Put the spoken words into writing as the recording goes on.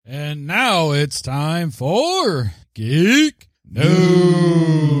And now it's time for Geek News.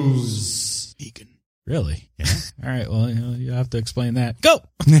 Vegan. Really? Yeah. All right. Well, you have to explain that. Go.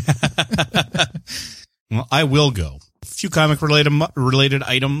 Well, I will go. A few comic related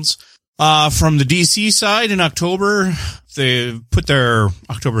items. From the DC side in October, they put their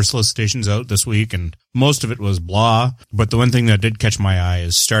October solicitations out this week, and most of it was blah. But the one thing that did catch my eye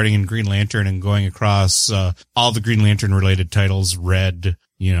is starting in Green Lantern and going across all the Green Lantern related titles, Red,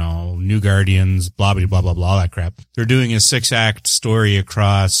 New Guardians, blah, blah, blah, blah, blah, that crap. They're doing a 6-act story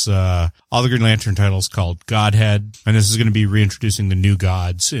across all the Green Lantern titles called Godhead, and this is going to be reintroducing the new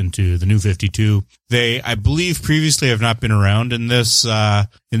gods into the New 52. They, I believe, previously have not been around in this,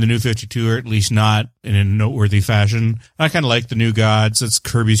 in the New 52, or at least not in a noteworthy fashion. I kind of like the new gods. It's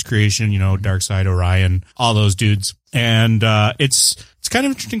Kirby's creation, Darkseid, Orion, all those dudes. And it's kind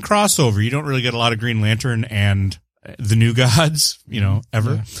of interesting crossover. You don't really get a lot of Green Lantern and the new gods,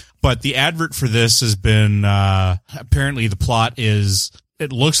 ever. Yeah. But the advert for this has been, apparently the plot is,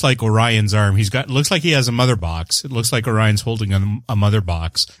 it looks like Orion's arm. Looks like he has a mother box. It looks like Orion's holding a mother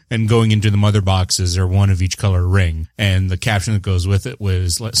box, and going into the mother boxes are one of each color ring. And the caption that goes with it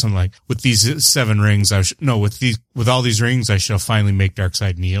was something like, with these 7 rings, with all these rings, I shall finally make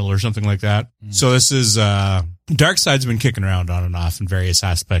Darkseid kneel, or something like that. Mm. So this is, Darkseid's been kicking around on and off in various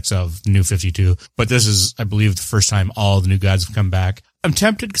aspects of the New 52, but this is, I believe, the first time all the new gods have come back. I'm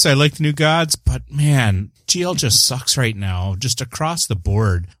tempted because I like the new gods, but man, GL just sucks right now, just across the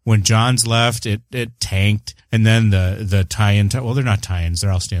board. When John's left, it tanked, and then the tie-in, well, they're not tie-ins,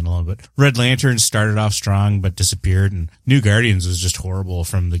 they're all standalone, but Red Lantern started off strong but disappeared, and New Guardians was just horrible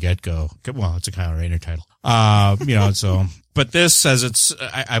from the get-go. Well, it's a Kyle Rayner title. So, but this says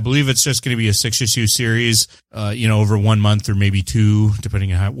I believe it's just going to be a 6-issue series, over 1 month or maybe 2,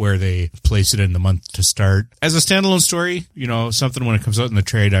 depending on where they place it in the month to start. As a standalone story, something when it comes out in the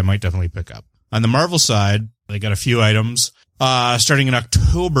trade, I might definitely pick up. On the Marvel side, they got a few items. Starting in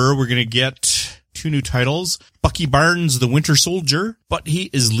October, we're going to get 2 new titles. Bucky Barnes, the Winter Soldier, but he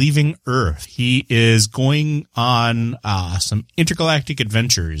is leaving Earth. He is going on some intergalactic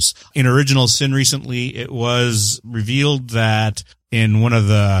adventures. In Original Sin recently, it was revealed that in one of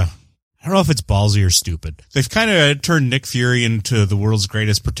the, I don't know if it's ballsy or stupid, they've kind of turned Nick Fury into the world's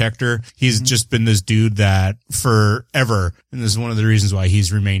greatest protector. He's just been this dude that forever, and this is one of the reasons why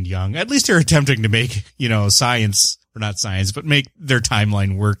he's remained young. At least they're attempting to make, science, or not science, but make their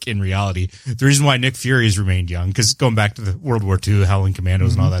timeline work in reality. The reason why Nick Fury has remained young, because going back to the World War II, Howling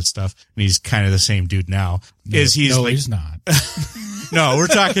Commandos and all that stuff, and he's kind of the same dude now, he's not. No, we're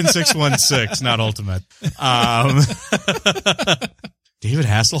talking 616, not Ultimate. David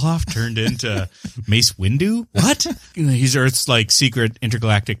Hasselhoff turned into Mace Windu? What? He's Earth's secret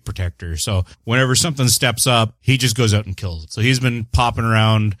intergalactic protector. So whenever something steps up, he just goes out and kills it. So he's been popping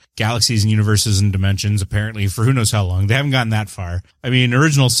around galaxies and universes and dimensions apparently for who knows how long. They haven't gotten that far. I mean,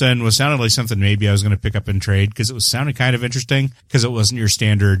 Original Sin sounded like something maybe I was going to pick up and trade because it was sounding kind of interesting because it wasn't your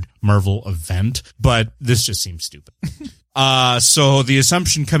standard Marvel event, but this just seems stupid. So the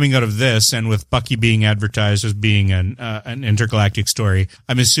assumption coming out of this, and with Bucky being advertised as being an intergalactic story,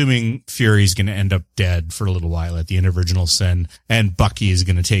 I'm assuming Fury's going to end up dead for a little while at the end of Original Sin, and Bucky is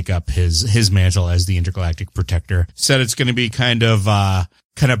going to take up his mantle as the intergalactic protector. Said it's going to be kind of badass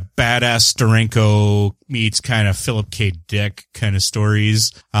Steranko meets kind of Philip K. Dick kind of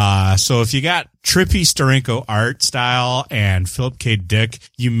stories. So if you got trippy Steranko art style and Philip K. Dick,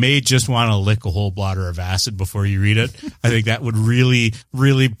 you may just want to lick a whole blotter of acid before you read it. I think that would really,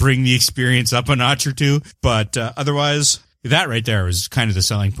 really bring the experience up a notch or two. But otherwise, that right there was kind of the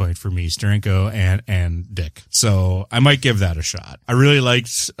selling point for me, Steranko and Dick. So I might give that a shot. I really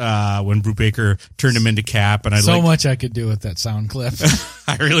liked when Brubaker turned him into Cap, and much I could do with that sound clip.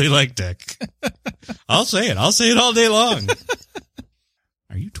 I really like Dick. I'll say it all day long.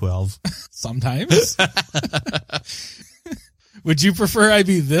 Are you 12? Sometimes. Would you prefer I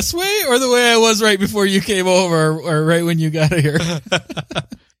be this way or the way I was right before you came over, or right when you got here?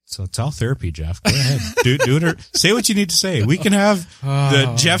 So it's all therapy, Jeff. Go ahead. Do it or say what you need to say. We can have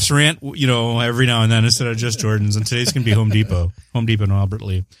the Jeff's rant, every now and then instead of just Jordan's, and today's going to be Home Depot and Albert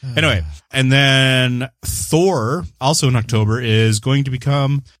Lee. Anyway, and then Thor, also in October, is going to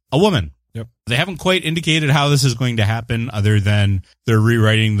become a woman. Yep. They haven't quite indicated how this is going to happen other than they're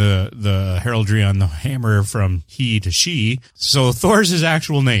rewriting the heraldry on the hammer from he to she. So Thor's his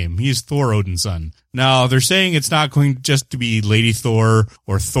actual name. He's Thor Odin's son. Now, they're saying it's not going just to be Lady Thor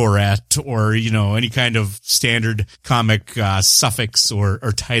or Thorette or, any kind of standard comic suffix or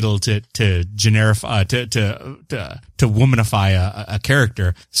title to generify, to womanify a character.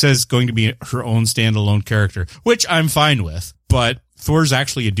 It says it's going to be her own standalone character, which I'm fine with. But Thor's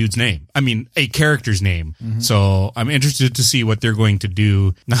actually a dude's name. I mean, a character's name. So I'm interested to see what they're going to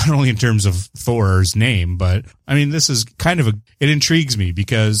do, not only in terms of Thor's name, but I mean, this is kind of it intrigues me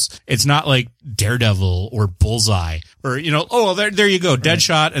because it's not like Daredevil or Bullseye or, there you go.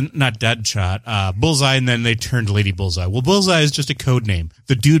 Deadshot and not Deadshot, Bullseye. And then they turned Lady Bullseye. Well, Bullseye is just a code name.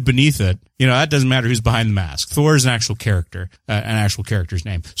 The dude beneath it, that doesn't matter who's behind the mask. Thor is an actual character, an actual character's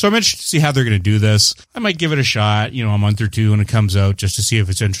name. So I'm interested to see how they're going to do this. I might give it a shot, a month or two when it comes out just to see if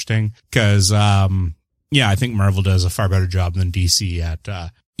it's interesting. Cause, I think Marvel does a far better job than DC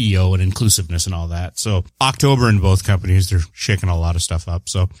at, EO and inclusiveness and all that. So October in both companies, they're shaking a lot of stuff up.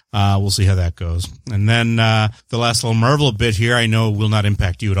 So, we'll see how that goes. And then, the last little Marvel bit here, I know will not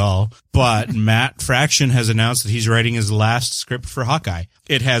impact you at all, but Matt Fraction has announced that he's writing his last script for Hawkeye.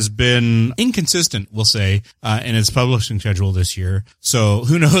 It has been inconsistent, we'll say, in its publishing schedule this year. So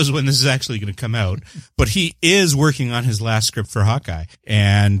who knows when this is actually going to come out, but he is working on his last script for Hawkeye.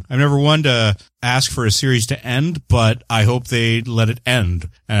 And I've never one to ask for a series to end, but I hope they let it end.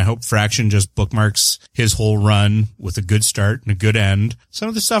 And I hope Fraction just bookmarks his whole run with a good start and a good end. Some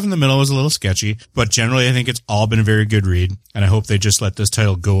of the stuff in the middle was a little sketchy, but generally I think it's all been a very good read. And I hope they just let this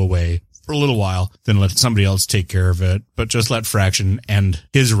title go away for a little while, then let somebody else take care of it, but just let Fraction end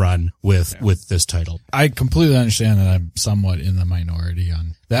his run with this title. I completely understand that I'm somewhat in the minority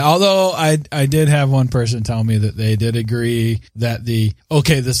on that. Although I did have one person tell me that they did agree that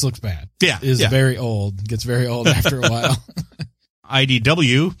this looks bad. Is very old, gets very old after a while.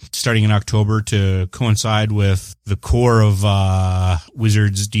 IDW, starting in October to coincide with the core of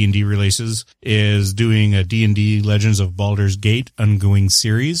Wizards D&D releases, is doing a D&D Legends of Baldur's Gate ongoing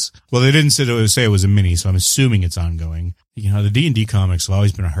series. Well, they didn't say it was a mini, so I'm assuming it's ongoing. The D&D comics have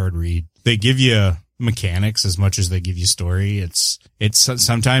always been a hard read. They give you mechanics as much as they give you story. It's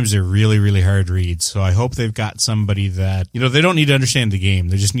sometimes they're really, really hard reads. So I hope they've got somebody that, they don't need to understand the game.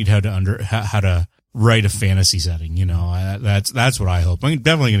 They just need how to write a fantasy setting, that's what I hope. I'm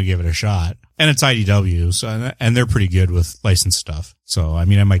definitely going to give it a shot. And it's IDW, so, and they're pretty good with licensed stuff. So, I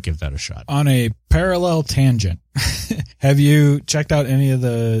might give that a shot. On a parallel tangent, have you checked out any of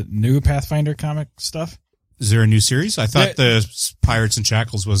the new Pathfinder comic stuff? Is there a new series? I thought the Pirates and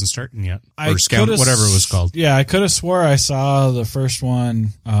Shackles wasn't starting yet. Or Scout, whatever it was called. Yeah, I could have swore I saw the first one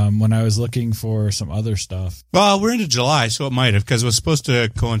when I was looking for some other stuff. Well, we're into July, so it might have, because it was supposed to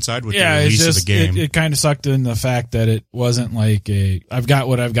coincide with the release of the game. It kind of sucked in the fact that it wasn't like I've got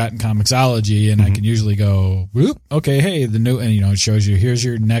what I've got in Comixology, and I can usually go, whoop, okay, hey, the new, and it shows you, here's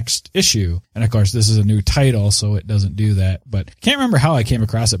your next issue. And of course, this is a new title, so it doesn't do that. But can't remember how I came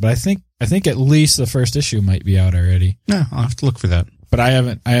across it, but I think at least the first issue might be out already. Yeah, I'll have to look for that. But I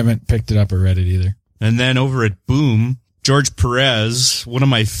haven't picked it up or read it either. And then over at Boom, George Perez, one of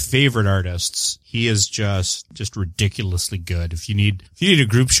my favorite artists. He is just ridiculously good. If you need a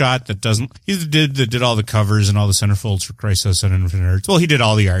group shot that doesn't, he did all the covers and all the centerfolds for Crisis on Infinite Earths. Well, he did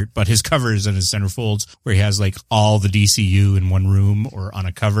all the art, but his covers and his centerfolds where he has like all the DCU in one room or on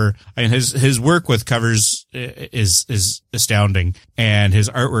a cover. His work with covers is astounding, and his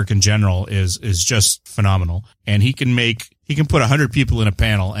artwork in general is just phenomenal. And he can put 100 people in a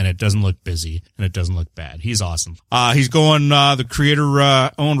panel and it doesn't look busy and it doesn't look bad. He's awesome. He's going, the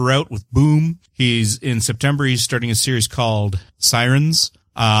creator, owned route with Boom. In September, he's starting a series called Sirens.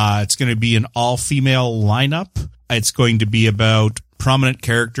 It's going to be an all-female lineup. It's going to be about prominent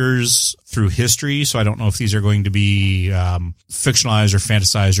characters through history. So I don't know if these are going to be, fictionalized or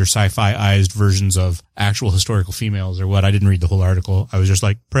fantasized or sci-fi-ized versions of actual historical females or what. I didn't read the whole article. I was just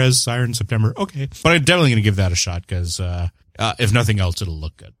like, Prez, Siren, September. Okay. But I'm definitely going to give that a shot because, if nothing else, it'll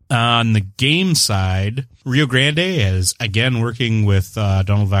look good. On the game side, Rio Grande is again working with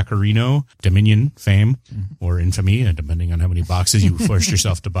Donald Vaccarino, Dominion fame or infamy, depending on how many boxes you forced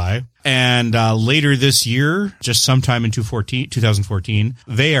yourself to buy. And later this year, just sometime in 2014,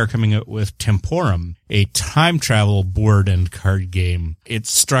 they are coming out with Temporum, a time travel board and card game. It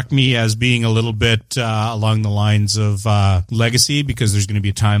struck me as being a little bit along the lines of Legacy, because there's going to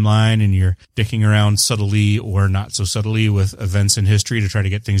be a timeline and you're dicking around subtly or not so subtly with events in history to try to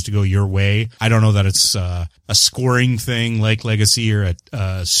get things to go your way. I don't know that it's a scoring thing like Legacy or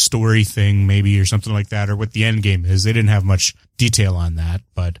a story thing maybe or something like that, or what the end game is. They didn't have much detail on that,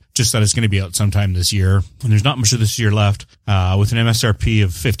 but just that it's going to be out sometime this year. And there's not much of this year left, with an MSRP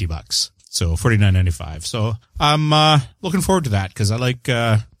of $50. So $49.95. So I'm looking forward to that because I like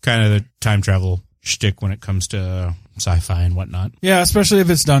kind of the time travel shtick when it comes to sci-fi and whatnot. Yeah, especially if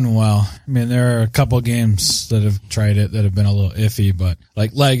it's done well. I mean, there are a couple of games that have tried it that have been a little iffy, but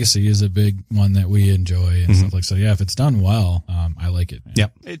like Legacy is a big one that we enjoy and stuff like so. Yeah, if it's done well, I like it. Man.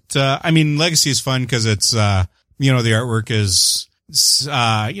 Yep. Legacy is fun because it's, the artwork is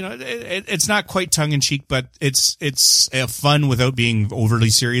It's not quite tongue in cheek, but it's a fun without being overly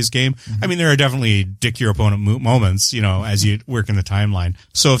serious game. I mean, there are definitely dick your opponent moments, as you work in the timeline.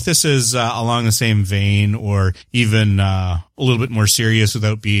 So if this is along the same vein, or even a little bit more serious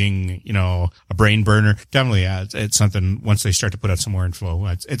without being, a brain burner, definitely, it's something. Once they start to put out some more info,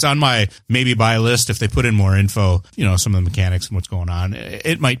 it's on my maybe buy list. If they put in more info, some of the mechanics and what's going on,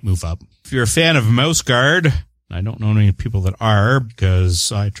 it might move up. If you're a fan of Mouse Guard, I don't know any people that are,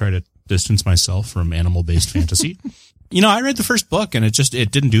 because I try to distance myself from animal-based fantasy. I read the first book and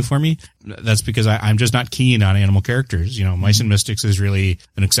it didn't do for me. That's because I'm just not keen on animal characters. Mice and Mystics is really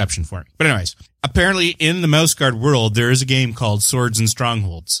an exception for me. But anyways, apparently in the Mouse Guard world, there is a game called Swords and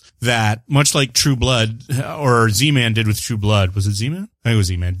Strongholds that, much like True Blood, or Z-Man did with True Blood. Was it Z-Man? I think it was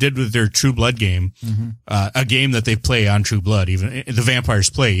Z-Man. Did with their True Blood game, a game that they play on True Blood, even the vampires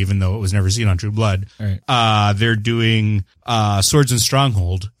play, even though it was never seen on True Blood. Right. They're doing Swords and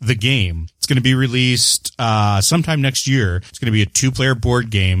Stronghold, the game. It's going to be released sometime next year. It's going to be a 2-player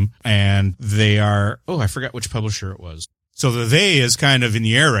board game, and they are, I forgot which publisher it was. So the they is kind of in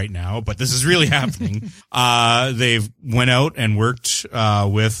the air right now, but this is really happening. They've went out and worked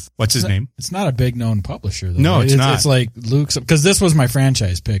with, what's his name? It's not a big known publisher, though. No, right? it's not. It's like Luke's, because this was my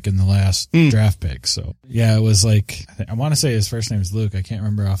franchise pick in the last draft pick. So yeah, it was like, I want to say his first name is Luke. I can't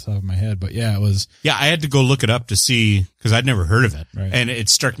remember off the top of my head, but yeah, it was. Yeah, I had to go look it up to see, because I'd never heard of it. Right. And it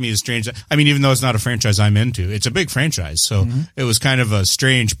struck me as strange. I mean, even though it's not a franchise I'm into, it's a big franchise. So it was kind of a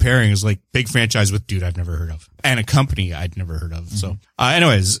strange pairing. It was like big franchise with dude I've never heard of, and a company I'd never heard of. So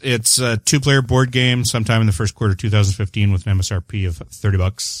anyways, it's a 2-player board game sometime in the first quarter 2015 with an MSRP of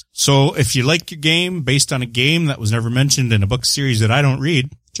 $30. So if you like your game based on a game that was never mentioned in a book series that I don't read,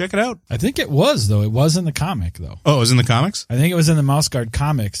 check it out. I think it was, though. It was in the comic, though. Oh, it was in the comics? I think it was in the Mouse Guard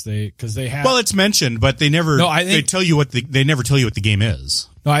comics. Because they have. Well, it's mentioned, but they never. No, they tell you they never tell you what the game is.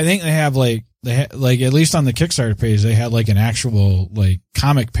 No, I think they have at least on the Kickstarter page, they had like an actual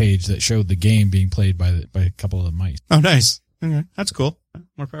comic page that showed the game being played by a couple of the mice. Oh, nice. Okay, that's cool.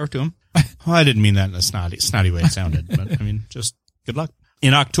 More power to them. Well, I didn't mean that in a snotty way it sounded, but I mean, just good luck.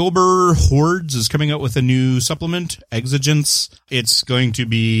 In October, Hordes is coming out with a new supplement, Exigence. It's going to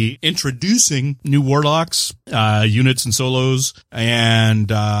be introducing new warlocks, units and solos, and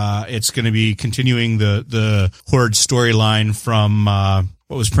it's going to be continuing the Horde storyline from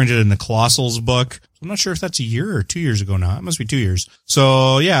what was printed in the Colossals book. I'm not sure if that's a year or 2 years ago now. It must be 2 years.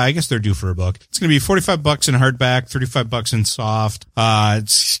 So yeah, I guess they're due for a book. It's going to be $45 in hardback, $35 in soft.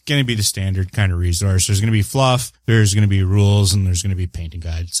 It's going to be the standard kind of resource. There's going to be fluff, there's going to be rules, and there's going to be painting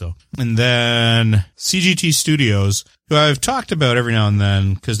guide. So, and then CGT Studios, who I've talked about every now and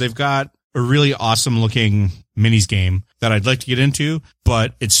then, because they've got a really awesome looking minis game that I'd like to get into,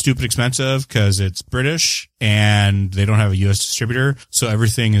 but it's stupid expensive because it's British and they don't have a US distributor. So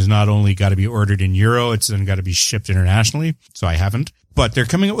everything is not only got to be ordered in euro, it's then got to be shipped internationally. So I haven't. But they're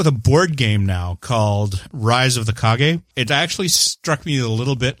coming up with a board game now called Rise of the Kage. It actually struck me a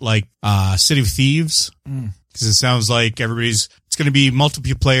little bit like City of Thieves, because it sounds like it's going to be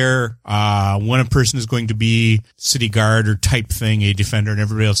multiplayer. One person is going to be city guard or type thing, a defender, and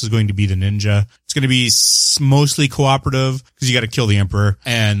everybody else is going to be the ninja. It's going to be mostly cooperative because you got to kill the emperor,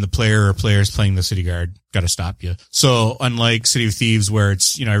 and the player or players playing the city guard got to stop you. So unlike City of Thieves, where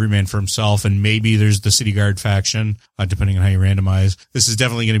it's, every man for himself, and maybe there's the city guard faction, depending on how you randomize, this is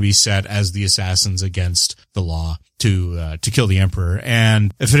definitely going to be set as the assassins against the law to kill the emperor.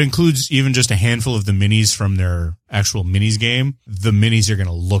 And if it includes even just a handful of the minis from their actual minis game, the minis are going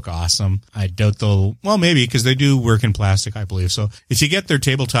to look awesome. I doubt maybe, because they do work in plastic, I believe. So if you get their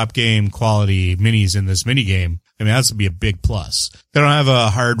tabletop game quality minis in this mini game, I mean, that's going to be a big plus. They don't have a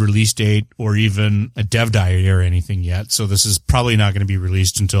hard release date or even a dev diary or anything yet. So this is probably not going to be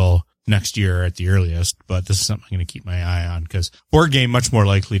released until next year at the earliest, but this is something I'm going to keep my eye on, because board game much more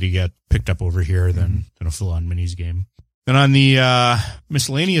likely to get picked up over here than a full-on minis game. Then on the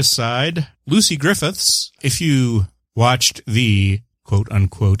miscellaneous side, Lucy Griffiths, if you watched the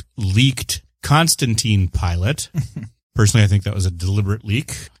quote-unquote leaked Constantine pilot, personally I think that was a deliberate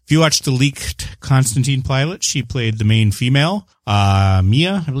leak. If you watched the leaked Constantine pilot, she played the main female,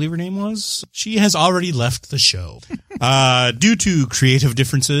 Mia, I believe her name was. She has already left the show. Due to creative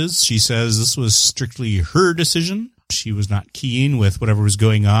differences, she says this was strictly her decision. She was not keen with whatever was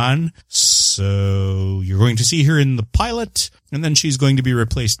going on. So you're going to see her in the pilot, and then she's going to be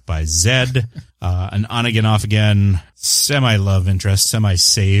replaced by Zed, an on-again, off-again semi-love interest,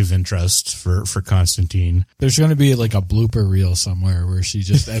 semi-save interest for Constantine. There's going to be like a blooper reel somewhere where she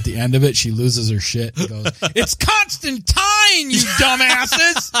just, at the end of it, she loses her shit and goes, "It's Constantine, you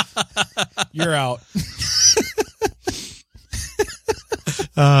dumbasses!" You're out.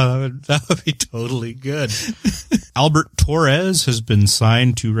 That would be totally good. Albert Torres has been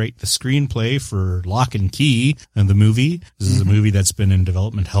signed to write the screenplay for Lock and Key and the movie. This is a movie that's been in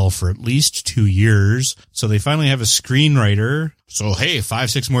development hell for at least 2 years. So they finally have a screenwriter. So, hey,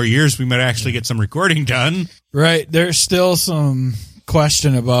 5-6 more years, we might actually get some recording done. Right. There's still some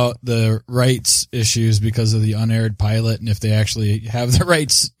question about the rights issues because of the unaired pilot and if they actually have the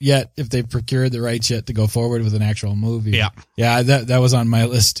rights yet, if they've procured the rights yet to go forward with an actual movie. Yeah. Yeah, that was on my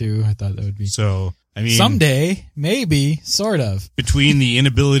list too. I thought that would be. So, I mean, someday, maybe, sort of. Between the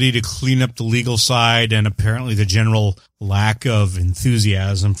inability to clean up the legal side and apparently the general lack of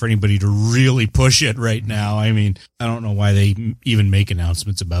enthusiasm for anybody to really push it right now, I mean, I don't know why they even make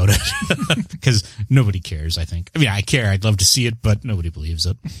announcements about it. Because nobody cares, I think. I mean, I care. I'd love to see it, but nobody believes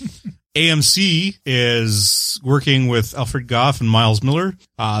it. AMC is working with Alfred Goff and Miles Miller,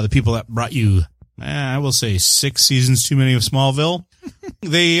 the people that brought you, I will say, 6 seasons too many of Smallville.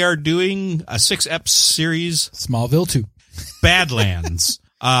 They are doing a 6-ep series. Smallville 2. Badlands.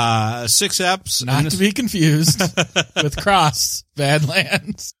 6 eps. Not to be confused with Cross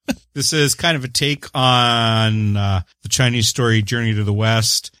Badlands. This is kind of a take on the Chinese story Journey to the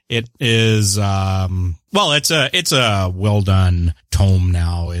West. It is it's a well done tome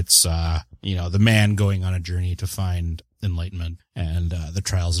now. It's the man going on a journey to find enlightenment and the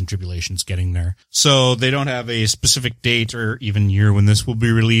trials and tribulations getting there. So they don't have a specific date or even year when this will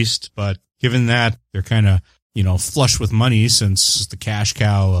be released, but given that they're kind of flush with money since the cash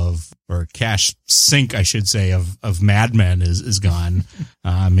cow or cash sink, I should say, of Mad Men is gone.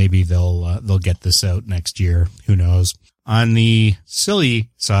 Maybe they'll get this out next year. Who knows? On the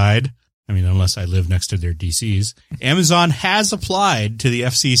silly side, I mean, unless I live next to their DCs, Amazon has applied to the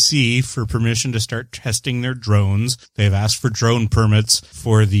FCC for permission to start testing their drones. They've asked for drone permits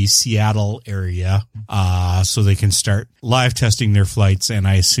for the Seattle area, so they can start live testing their flights and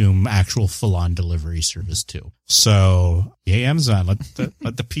I assume actual full-on delivery service too. So, yay, Amazon, let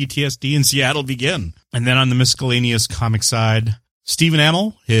the PTSD in Seattle begin. And then on the miscellaneous comic side, Stephen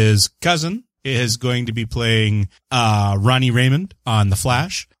Amell, his cousin, is going to be playing Ronnie Raymond on The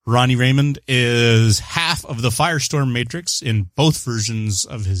Flash. Ronnie Raymond is half of the Firestorm Matrix in both versions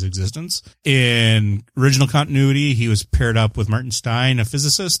of his existence. In original continuity, he was paired up with Martin Stein, a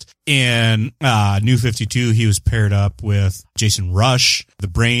physicist. In New 52, he was paired up with Jason Rush, the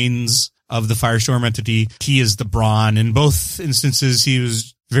brains of the Firestorm entity. He is the brawn. In both instances, he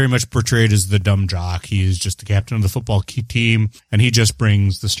was very much portrayed as the dumb jock. He is just the captain of the football team, and he just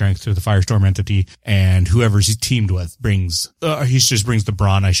brings the strength to the Firestorm entity, and whoever he's teamed with brings the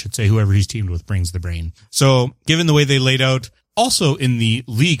brawn, I should say. Whoever he's teamed with brings the brain. So, given the way they laid out, also in the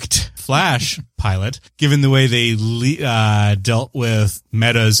leaked Flash pilot, given the way they dealt with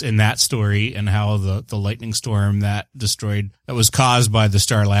metas in that story and how the lightning storm that was caused by the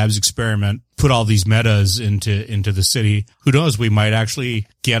Star Labs experiment put all these metas into the city, who knows, we might actually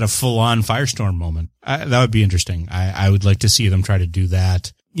get a full-on Firestorm moment. That would be interesting. I would like to see them try to do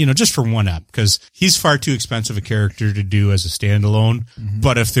that. Just for one up, because he's far too expensive a character to do as a standalone. Mm-hmm.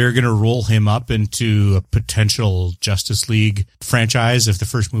 But if they're going to roll him up into a potential Justice League franchise, if the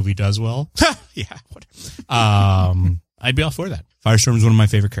first movie does well, yeah, I'd be all for that. Firestorm is one of my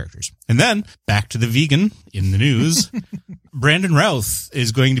favorite characters. And then back to the vegan in the news. Brandon Routh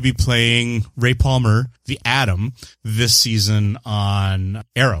is going to be playing Ray Palmer, the Atom, this season on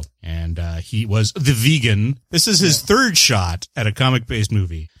Arrow. And he was the vegan. This is his third shot at a comic-based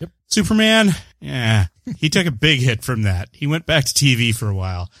movie. Yep. Superman, yeah, he took a big hit from that. He went back to TV for a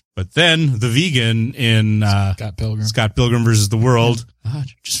while. But then the vegan in Scott Pilgrim versus the World,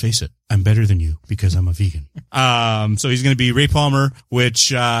 just face it, I'm better than you because I'm a vegan. So he's going to be Ray Palmer,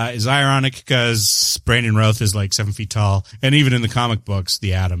 which is ironic because Brandon Routh is like 7 feet tall. And even in the comic books,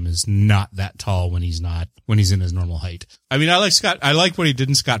 the Atom is not that tall when he's in his normal height. I mean, I like what he did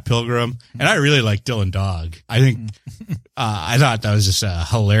in Scott Pilgrim, and I really like Dylan Dog. I think, I thought that was just a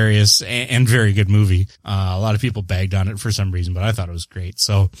hilarious and very good movie. A lot of people bagged on it for some reason, but I thought it was great.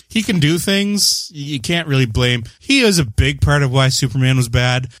 So he can do things. You can't really blame. He is a big part of why Superman was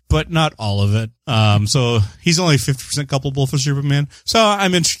bad, but not all of it. So he's only 50% culpable for Superman. So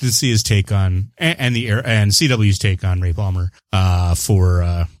I'm interested to see his take on, and CW's take on Ray Palmer,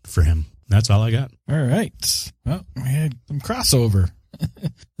 for him. That's all I got. All right. Well, we had some crossover.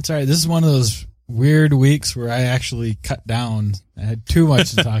 That's all right. This is one of those weird weeks where I actually cut down. I had too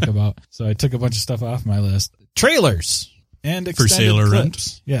much to talk about, so I took a bunch of stuff off my list. Trailers and extended for sale or clips.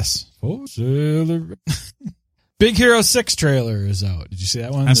 rent. Yes. For sale or rent. Big Hero 6 trailer is out. Did you see that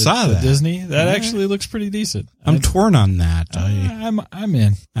one? I saw that. Disney. That actually looks pretty decent. I'm torn on that. I'm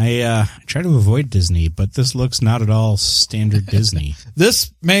in. I try to avoid Disney, but this looks not at all standard Disney.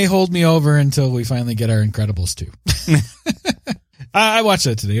 This may hold me over until we finally get our Incredibles 2. I watched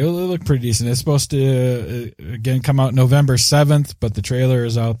that today. It looked pretty decent. It's supposed to, again, come out November 7th, but the trailer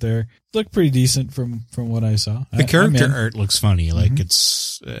is out there. It looked pretty decent from what I saw. The character art looks funny. Like,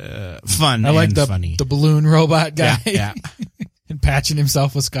 it's fun I like and funny. The balloon robot guy. Yeah. And patching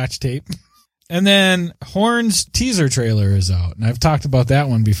himself with Scotch tape. And then Horn's teaser trailer is out. And I've talked about that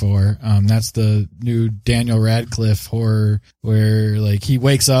one before. That's the new Daniel Radcliffe horror where, like, he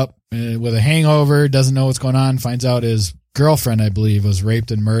wakes up with a hangover, doesn't know what's going on, finds out his girlfriend, I believe, was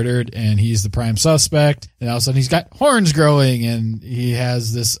raped and murdered, and he's the prime suspect. And all of a sudden he's got horns growing, and he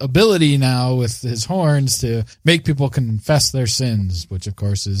has this ability now with his horns to make people confess their sins, which of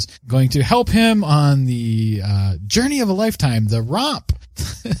course is going to help him on the journey of a lifetime, the romp.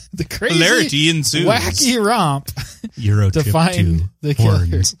 The crazy, hilarity ensues. Wacky romp Euro to trip find to the killer.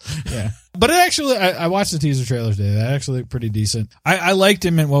 horns. Yeah. But it actually, I watched the teaser trailer today. That actually looked pretty decent. I liked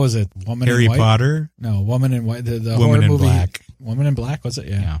him in, what was it? Woman Harry in White? Potter? No, Woman in White. The Woman horror in movie. Black. Woman in Black, was it?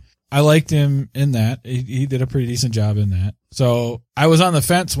 Yeah. I liked him in that. He did a pretty decent job in that. So I was on the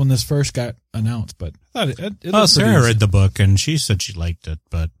fence when this first got announced, but I thought it looked Sarah pretty read the book, and she said she liked it,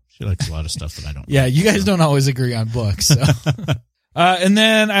 but she likes a lot of stuff that I don't Yeah, like, you guys don't always agree on books. So. And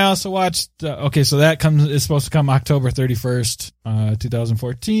then I also watched, so that is supposed to come October 31st,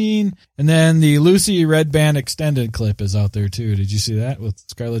 2014. And then the Lucy Red Band extended clip is out there too. Did you see that with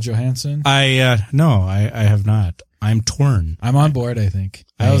Scarlett Johansson? No, I have not. I'm torn. I'm on board, I think.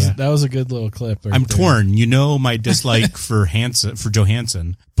 That was a good little clip. I'm torn. You know my dislike for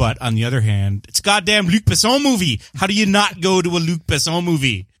Johansson, but on the other hand, it's a goddamn Luc Besson movie. How do you not go to a Luc Besson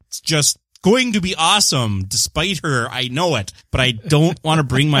movie? It's just going to be awesome despite her. I know it, but I don't want to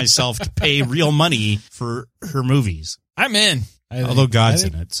bring myself to pay real money for her movies. I'm in. Although God's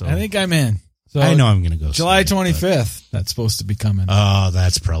in it, so I think I'm in. So I know I'm going to go. July see it, 25th. That's supposed to be coming. Oh,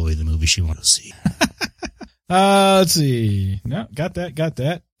 that's probably the movie she wants to see. Let's see. No, got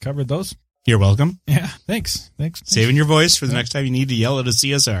that. Covered those. You're welcome. Yeah, thanks. Saving your voice for the next time you need to yell at a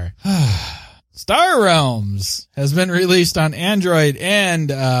CSR. Star Realms has been released on Android,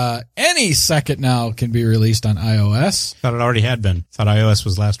 and any second now can be released on iOS. Thought it already had been. Thought iOS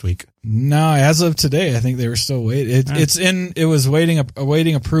was last week. No, as of today, I think they were still waiting. It was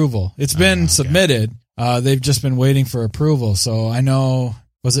awaiting approval. It's been submitted. They've just been waiting for approval. So I know,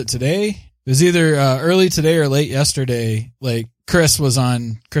 was it today? It was either early today or late yesterday. Like Chris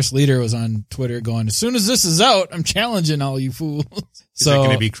Leader was on Twitter going, as soon as this is out, I'm challenging all you fools. Is it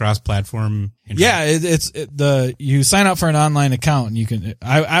going to be cross-platform? Yeah, you sign up for an online account and you can.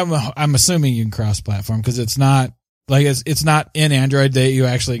 I'm assuming you can cross-platform because it's not like it's not in Android that you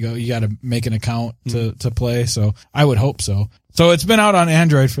actually go. You got to make an account to play. So I would hope so. So it's been out on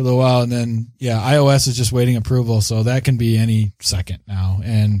Android for a little while, and then iOS is just waiting approval. So that can be any second now.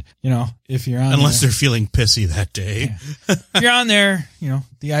 And if you're on, unless they're feeling pissy that day, if you're on there.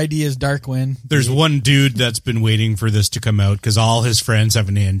 The ID is Darkwind. There's one dude that's been waiting for this to come out because all his friends have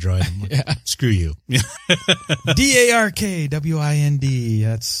an Android. I'm like, screw you. DARKWIND.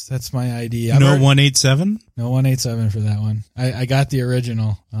 That's my ID. No 187. No 187 for that one. I got the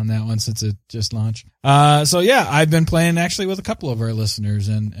original on that one since it just launched. I've been playing actually with a couple of our listeners,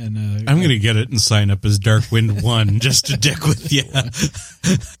 and I'm going to get it and sign up as Darkwind 1 just to dick with you.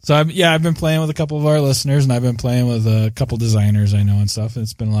 So I've been playing with a couple of our listeners, and I've been playing with a couple designers I know and stuff.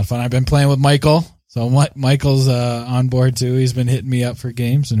 It's been a lot of fun. I've been playing with Michael. So Michael's on board too. He's been hitting me up for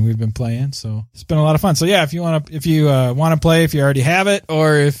games, and we've been playing. So it's been a lot of fun. So if you want to play, if you already have it,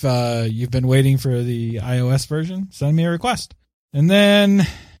 or if you've been waiting for the iOS version, send me a request. And then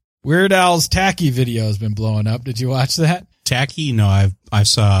Weird Al's Tacky video has been blowing up. Did you watch that? Tacky? No, I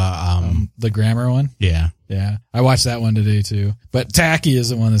saw the grammar one. Yeah. I watched that one today too. But Tacky is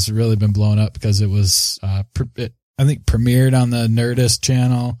the one that's really been blown up because it was I think premiered on the Nerdist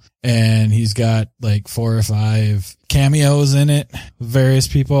channel, and he's got like 4 or 5 cameos in it, various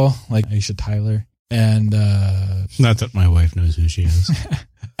people like Aisha Tyler, and not that my wife knows who she is.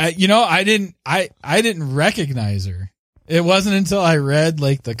 I didn't recognize her. It wasn't until I read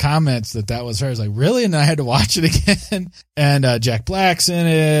like the comments that was her. I was like, really? And I had to watch it again. And Jack Black's in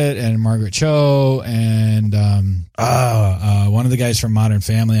it, and Margaret Cho, and one of the guys from Modern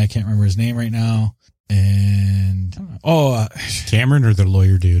Family. I can't remember his name right now. And Cameron, or the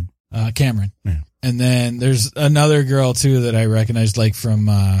lawyer dude? Cameron. Yeah. And then there's another girl too that I recognized, like from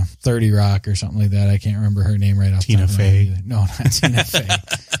 30 Rock or something like that. I can't remember her name right off. Tina Fey. No, not Tina Fey.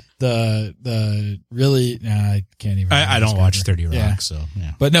 the really, I can't even. I don't describe watch her. 30 Rock, Yeah. so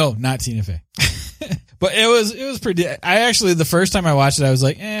yeah. But no, not Tina Fey. But it was pretty, I actually, the first time I watched it, I was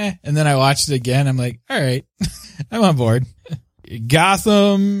like, and then I watched it again. I'm like, all right, I'm on board.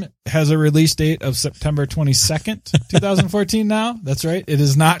 Gotham has a release date of September 22nd, 2014 now. That's right. It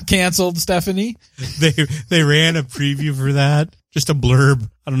is not canceled, Stephanie. They ran a preview for that. Just a blurb.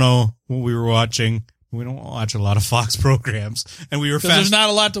 I don't know what we were watching. We don't watch a lot of Fox programs, and we were Because there's not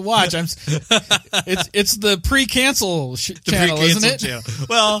a lot to watch. It's the pre-cancel channel, isn't it? Channel.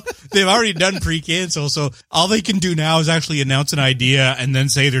 Well, they've already done pre-cancel, so all they can do now is actually announce an idea and then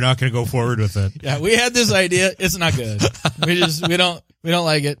say they're not going to go forward with it. Yeah, we had this idea. It's not good. We don't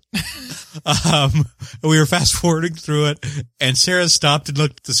like it. We were fast forwarding through it, and Sarah stopped and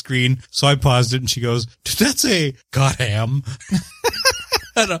looked at the screen, so I paused it, and she goes, "Did that say Gotham?"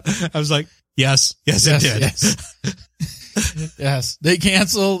 And I was like, Yes, it did. Yes. Yes. They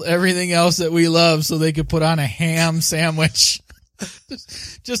canceled everything else that we love so they could put on a ham sandwich.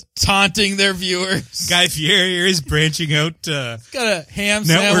 Just taunting their viewers. Guy Fieri is branching out. Got a ham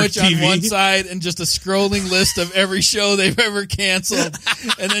Network sandwich on TV. one side and just a scrolling list of every show they've ever canceled.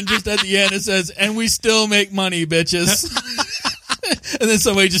 And then just at the end it says, and we still make money, bitches. And then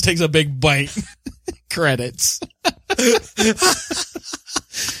somebody just takes a big bite. Credits.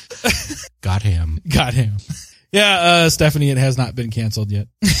 Got him. Yeah, Stephanie, it has not been canceled yet.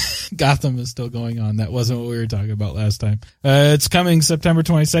 Gotham is still going on. That wasn't what we were talking about last time. It's coming September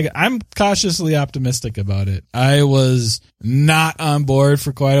 22nd. I'm cautiously optimistic about it. I was not on board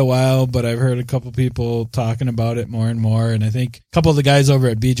for quite a while, but I've heard a couple people talking about it more and more. And I think a couple of the guys over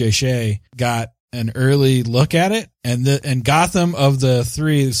at BJ Shea got an early look at it. And Gotham of the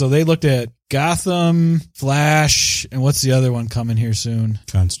three, so they looked at Gotham, Flash, and what's the other one coming here soon?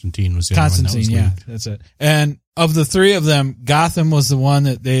 Constantine was the other one that was yeah, leaked. that's it. And of the three of them, Gotham was the one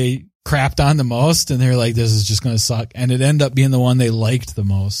that they crapped on the most, and they were like, this is just going to suck. And it ended up being the one they liked the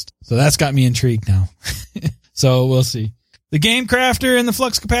most. So that's got me intrigued now. So we'll see. The Game Crafter and the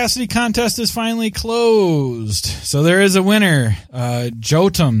Flux Capacity contest is finally closed. So there is a winner.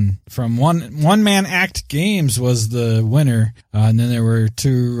 Jotun from One Man Act Games was the winner. And then there were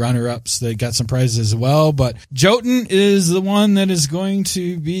two runner-ups that got some prizes as well. But Jotun is the one that is going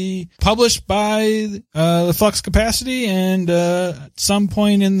to be published by the Flux Capacity. And at some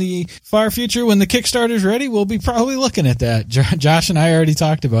point in the far future, when the Kickstarter's ready, we'll be probably looking at that. Josh and I already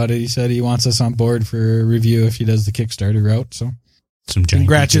talked about it. He said he wants us on board for a review if he does the Kickstarter route. So some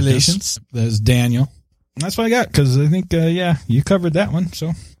congratulations. That's Daniel. And that's what I got, because I think, you covered that one.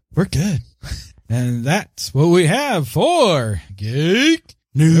 So we're good. And that's what we have for Geek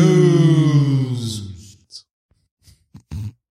News.